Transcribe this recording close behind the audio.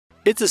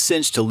It's a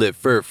cinch to live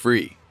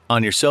fur-free,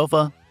 on your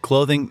sofa,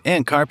 clothing,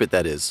 and carpet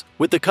that is,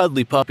 with a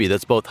cuddly puppy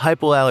that's both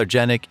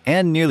hypoallergenic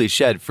and nearly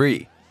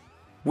shed-free.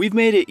 We've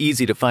made it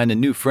easy to find a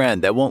new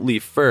friend that won't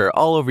leave fur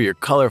all over your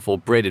colorful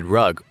braided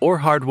rug or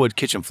hardwood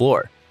kitchen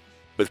floor.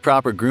 With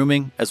proper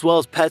grooming, as well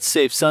as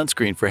pet-safe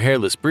sunscreen for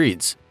hairless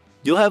breeds,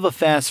 you'll have a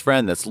fast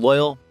friend that's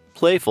loyal,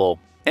 playful,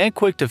 and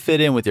quick to fit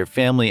in with your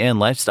family and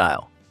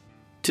lifestyle.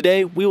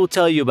 Today, we will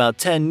tell you about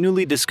 10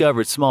 newly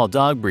discovered small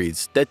dog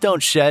breeds that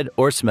don't shed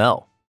or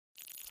smell.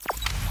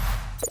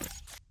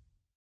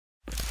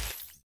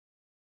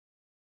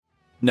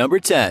 Number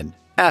 10.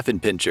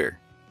 Affenpinscher.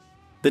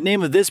 The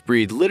name of this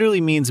breed literally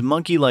means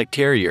monkey-like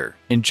terrier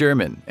in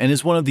German and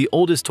is one of the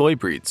oldest toy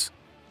breeds.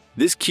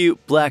 This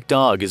cute black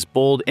dog is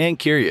bold and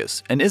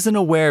curious and isn't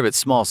aware of its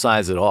small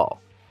size at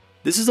all.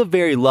 This is a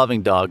very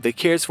loving dog that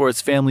cares for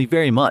its family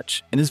very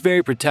much and is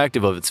very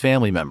protective of its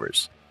family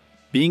members.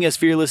 Being as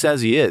fearless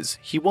as he is,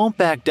 he won't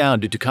back down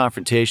due to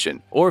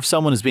confrontation or if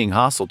someone is being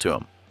hostile to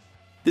him.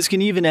 This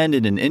can even end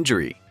in an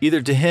injury,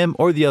 either to him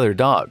or the other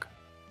dog.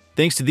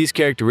 Thanks to these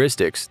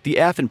characteristics, the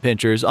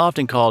Affenpinscher is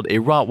often called a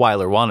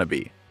Rottweiler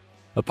wannabe.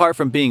 Apart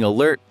from being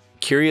alert,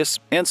 curious,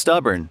 and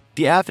stubborn,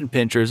 the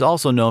Affenpinscher is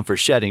also known for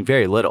shedding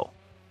very little.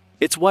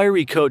 Its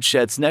wiry coat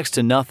sheds next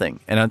to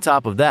nothing and on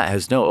top of that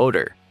has no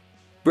odor.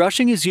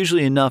 Brushing is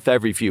usually enough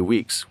every few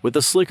weeks, with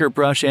a slicker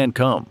brush and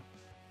comb.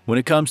 When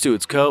it comes to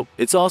its coat,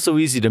 it's also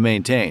easy to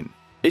maintain.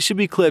 It should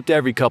be clipped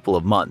every couple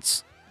of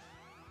months.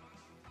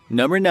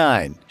 Number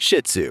 9.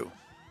 Shih Tzu.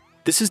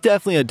 This is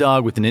definitely a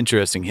dog with an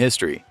interesting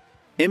history.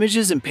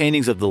 Images and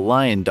paintings of the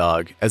lion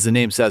dog, as the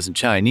name says in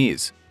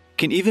Chinese,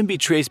 can even be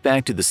traced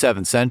back to the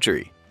 7th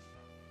century.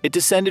 It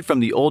descended from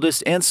the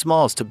oldest and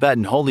smallest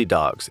Tibetan holy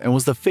dogs and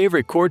was the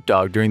favorite court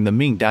dog during the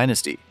Ming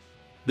Dynasty.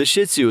 The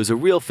Shih Tzu is a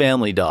real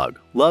family dog,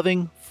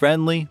 loving,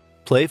 friendly,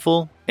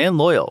 playful, and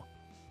loyal.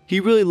 He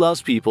really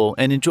loves people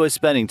and enjoys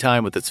spending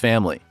time with its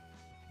family.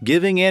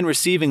 Giving and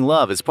receiving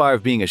love is part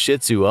of being a Shih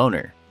Tzu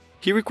owner.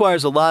 He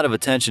requires a lot of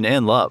attention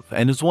and love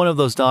and is one of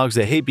those dogs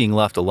that hate being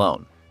left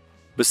alone.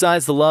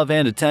 Besides the love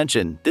and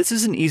attention, this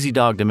is an easy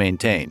dog to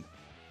maintain.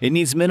 It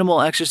needs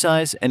minimal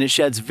exercise and it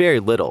sheds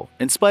very little,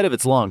 in spite of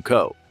its long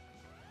coat.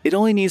 It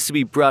only needs to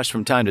be brushed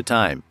from time to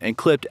time and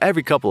clipped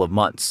every couple of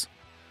months.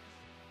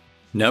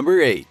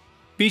 Number 8.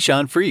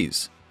 Bichon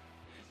Frise.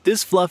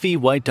 This fluffy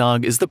white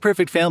dog is the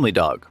perfect family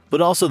dog,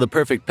 but also the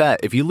perfect pet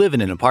if you live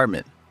in an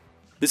apartment.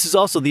 This is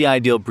also the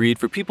ideal breed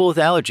for people with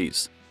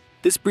allergies.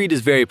 This breed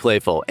is very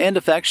playful and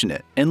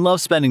affectionate and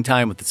loves spending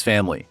time with its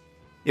family.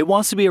 It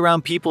wants to be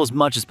around people as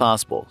much as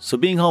possible, so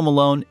being home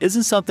alone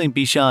isn't something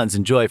Bichons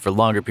enjoy for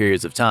longer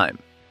periods of time.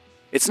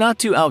 It's not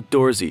too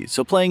outdoorsy,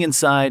 so playing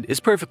inside is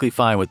perfectly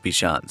fine with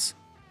Bichons,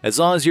 as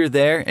long as you're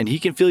there and he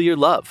can feel your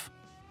love.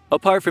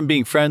 Apart from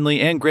being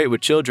friendly and great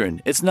with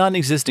children, its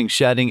non-existing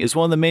shedding is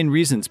one of the main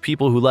reasons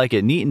people who like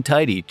it neat and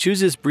tidy choose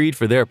this breed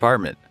for their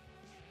apartment.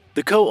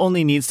 The coat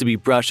only needs to be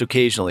brushed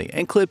occasionally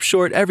and clipped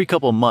short every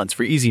couple months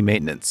for easy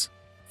maintenance.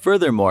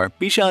 Furthermore,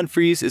 Bichon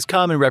Frise is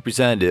common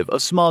representative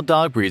of small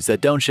dog breeds that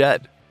don't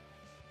shed.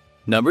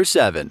 Number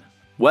 7.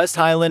 West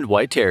Highland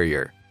White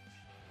Terrier.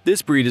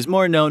 This breed is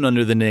more known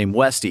under the name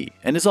Westie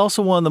and is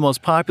also one of the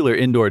most popular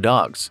indoor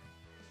dogs.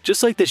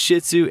 Just like the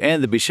Shih Tzu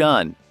and the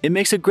Bichon, it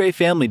makes a great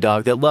family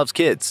dog that loves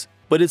kids,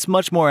 but it's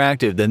much more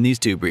active than these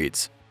two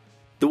breeds.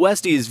 The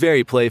Westie is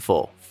very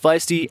playful,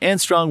 feisty,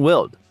 and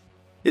strong-willed.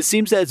 It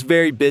seems that it's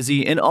very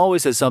busy and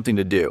always has something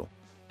to do.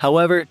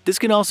 However, this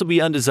can also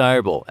be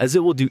undesirable as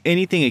it will do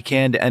anything it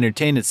can to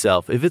entertain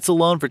itself if it's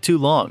alone for too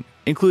long,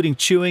 including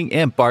chewing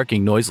and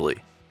barking noisily.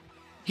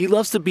 He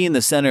loves to be in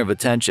the center of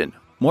attention,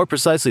 more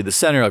precisely the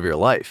center of your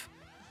life.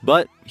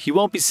 But he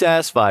won't be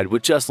satisfied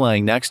with just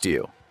laying next to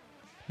you.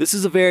 This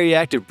is a very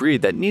active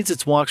breed that needs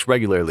its walks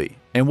regularly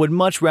and would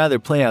much rather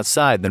play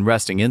outside than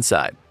resting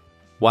inside.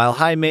 While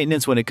high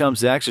maintenance when it comes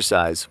to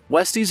exercise,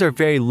 Westies are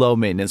very low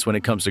maintenance when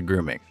it comes to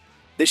grooming.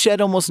 They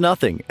shed almost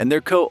nothing and their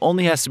coat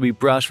only has to be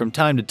brushed from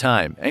time to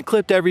time and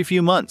clipped every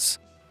few months.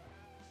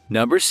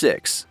 Number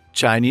 6.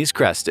 Chinese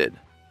Crested.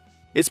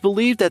 It's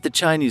believed that the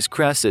Chinese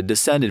Crested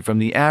descended from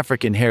the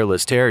African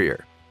Hairless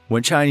Terrier,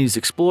 when Chinese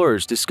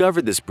explorers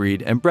discovered this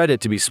breed and bred it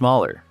to be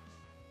smaller.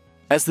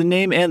 As the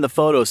name and the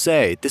photo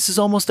say, this is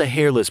almost a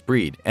hairless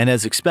breed, and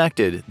as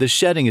expected, the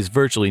shedding is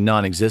virtually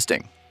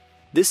non-existing.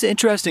 This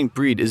interesting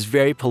breed is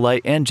very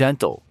polite and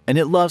gentle, and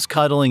it loves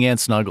cuddling and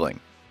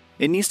snuggling.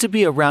 It needs to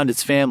be around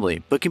its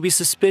family, but can be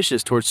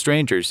suspicious towards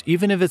strangers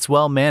even if it's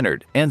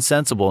well-mannered and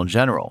sensible in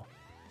general.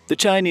 The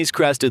Chinese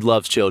Crested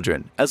loves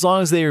children, as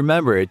long as they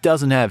remember it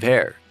doesn't have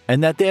hair,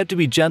 and that they have to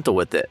be gentle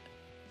with it.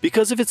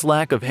 Because of its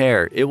lack of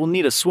hair, it will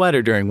need a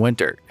sweater during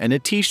winter and a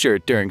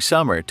t-shirt during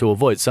summer to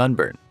avoid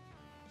sunburn.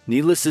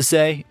 Needless to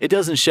say, it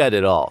doesn't shed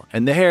at all,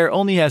 and the hair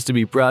only has to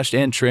be brushed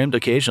and trimmed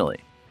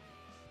occasionally.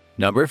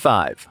 Number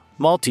 5.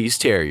 Maltese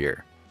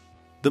Terrier.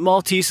 The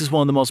Maltese is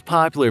one of the most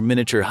popular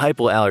miniature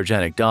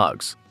hypoallergenic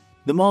dogs.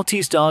 The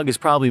Maltese dog is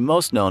probably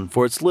most known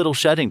for its little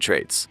shedding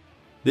traits.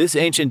 This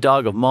ancient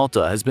dog of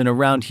Malta has been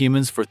around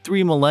humans for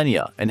 3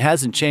 millennia and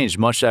hasn't changed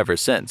much ever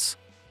since.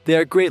 They They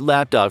are great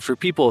lap dogs for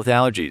people with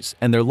allergies,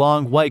 and their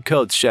long, white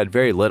coats shed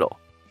very little.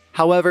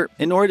 However,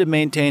 in order to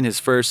maintain his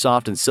fur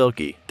soft and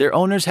silky, their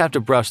owners have to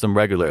brush them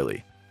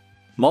regularly.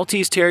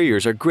 Maltese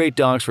Terriers are great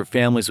dogs for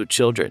families with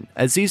children,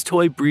 as these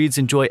toy breeds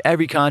enjoy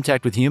every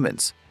contact with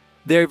humans.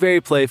 They are very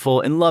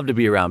playful and love to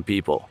be around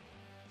people.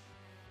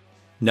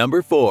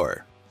 Number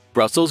 4.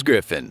 Brussels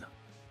Griffon.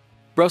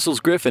 Brussels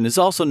Griffon is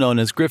also known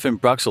as Griffon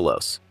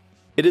bruxellos.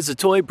 It is a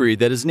toy breed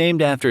that is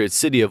named after its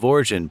city of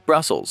origin,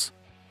 Brussels.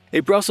 A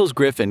Brussels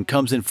Griffon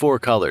comes in 4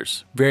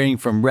 colors, varying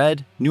from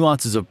red,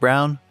 nuances of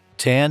brown,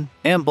 tan,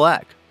 and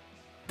black.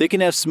 They can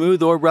have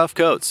smooth or rough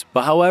coats,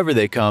 but however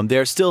they come, they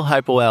are still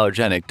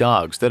hypoallergenic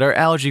dogs that are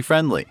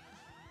allergy-friendly.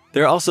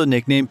 They're also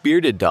nicknamed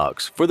bearded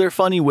dogs for their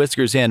funny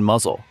whiskers and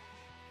muzzle.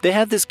 They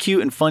have this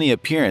cute and funny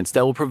appearance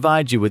that will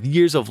provide you with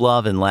years of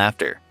love and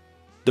laughter.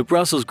 The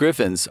Brussels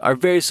Griffons are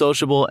very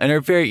sociable and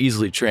are very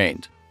easily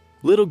trained.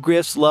 Little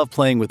Griffs love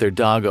playing with their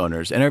dog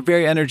owners and are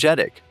very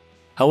energetic.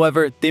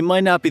 However, they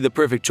might not be the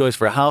perfect choice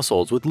for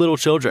households with little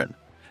children.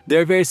 They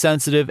are very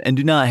sensitive and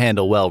do not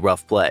handle well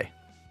rough play.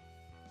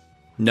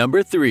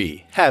 Number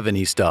 3.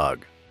 Havanese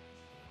Dog.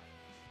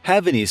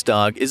 Havanese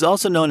Dog is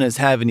also known as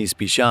Havanese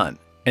Bichon,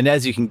 and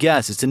as you can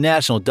guess, it's a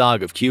national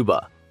dog of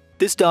Cuba.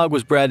 This dog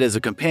was bred as a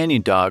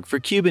companion dog for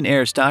Cuban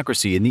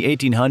aristocracy in the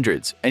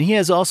 1800s, and he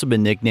has also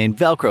been nicknamed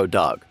Velcro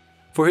Dog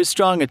for his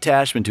strong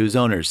attachment to his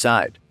owner's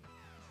side.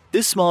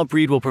 This small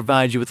breed will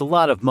provide you with a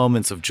lot of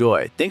moments of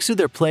joy thanks to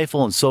their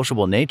playful and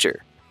sociable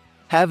nature.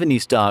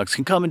 Havanese dogs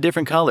can come in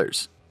different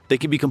colors. They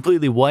can be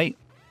completely white,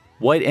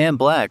 white and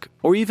black,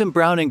 or even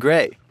brown and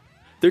gray.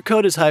 Their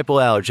coat is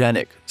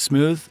hypoallergenic,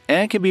 smooth,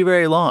 and can be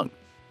very long.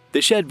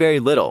 They shed very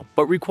little,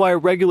 but require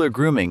regular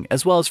grooming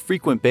as well as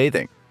frequent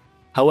bathing.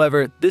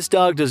 However, this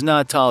dog does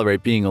not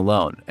tolerate being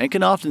alone and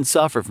can often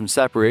suffer from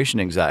separation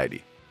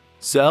anxiety.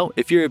 So,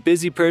 if you're a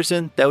busy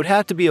person that would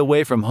have to be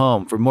away from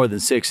home for more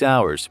than 6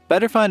 hours,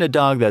 better find a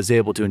dog that is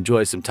able to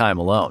enjoy some time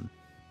alone.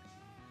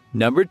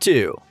 Number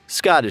 2.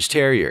 Scottish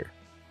Terrier.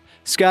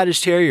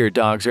 Scottish Terrier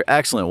dogs are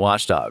excellent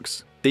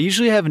watchdogs. They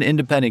usually have an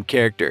independent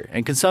character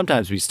and can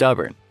sometimes be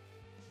stubborn.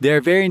 They are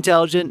very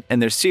intelligent,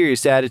 and their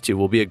serious attitude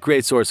will be a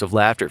great source of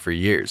laughter for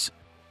years.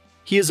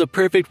 He is a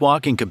perfect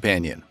walking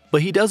companion,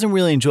 but he doesn't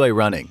really enjoy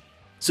running,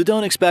 so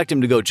don't expect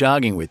him to go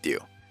jogging with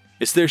you.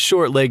 It's their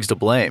short legs to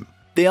blame.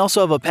 They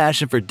also have a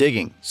passion for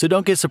digging, so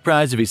don't get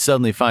surprised if he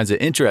suddenly finds it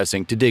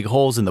interesting to dig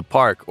holes in the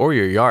park or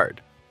your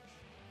yard.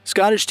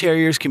 Scottish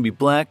Terriers can be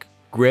black,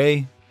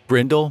 gray,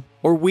 brindle,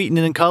 or wheaten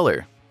in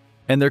color,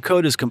 and their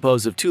coat is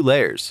composed of 2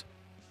 layers.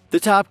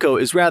 The top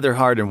coat is rather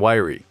hard and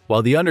wiry,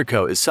 while the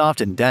undercoat is soft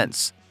and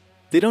dense.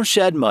 They don't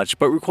shed much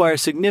but require a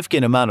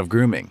significant amount of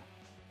grooming.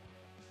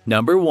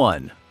 Number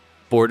 1.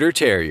 Border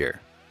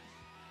Terrier.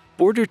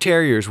 Border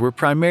Terriers were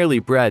primarily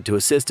bred to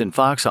assist in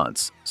fox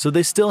hunts, so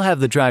they still have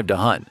the drive to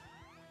hunt.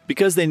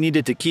 Because they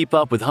needed to keep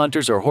up with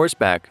hunters or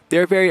horseback, they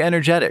are very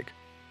energetic.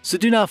 So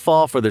do not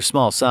fall for their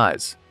small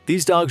size.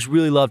 These dogs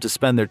really love to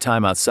spend their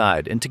time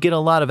outside and to get a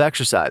lot of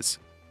exercise.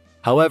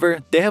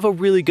 However, they have a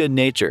really good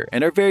nature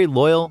and are very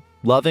loyal,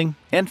 loving,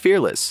 and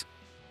fearless.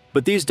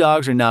 But these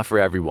dogs are not for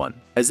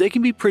everyone, as they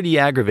can be pretty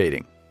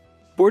aggravating.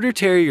 Border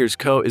Terrier's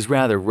coat is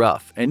rather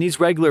rough and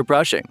needs regular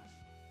brushing.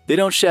 They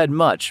don't shed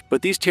much,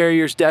 but these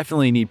terriers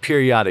definitely need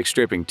periodic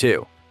stripping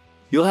too.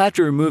 You'll have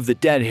to remove the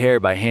dead hair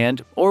by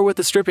hand or with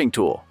a stripping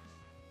tool.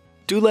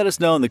 Do let us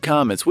know in the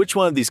comments which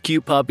one of these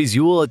cute puppies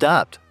you will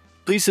adopt.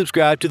 Please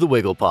subscribe to the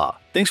Wiggle Paw.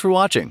 Thanks for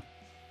watching.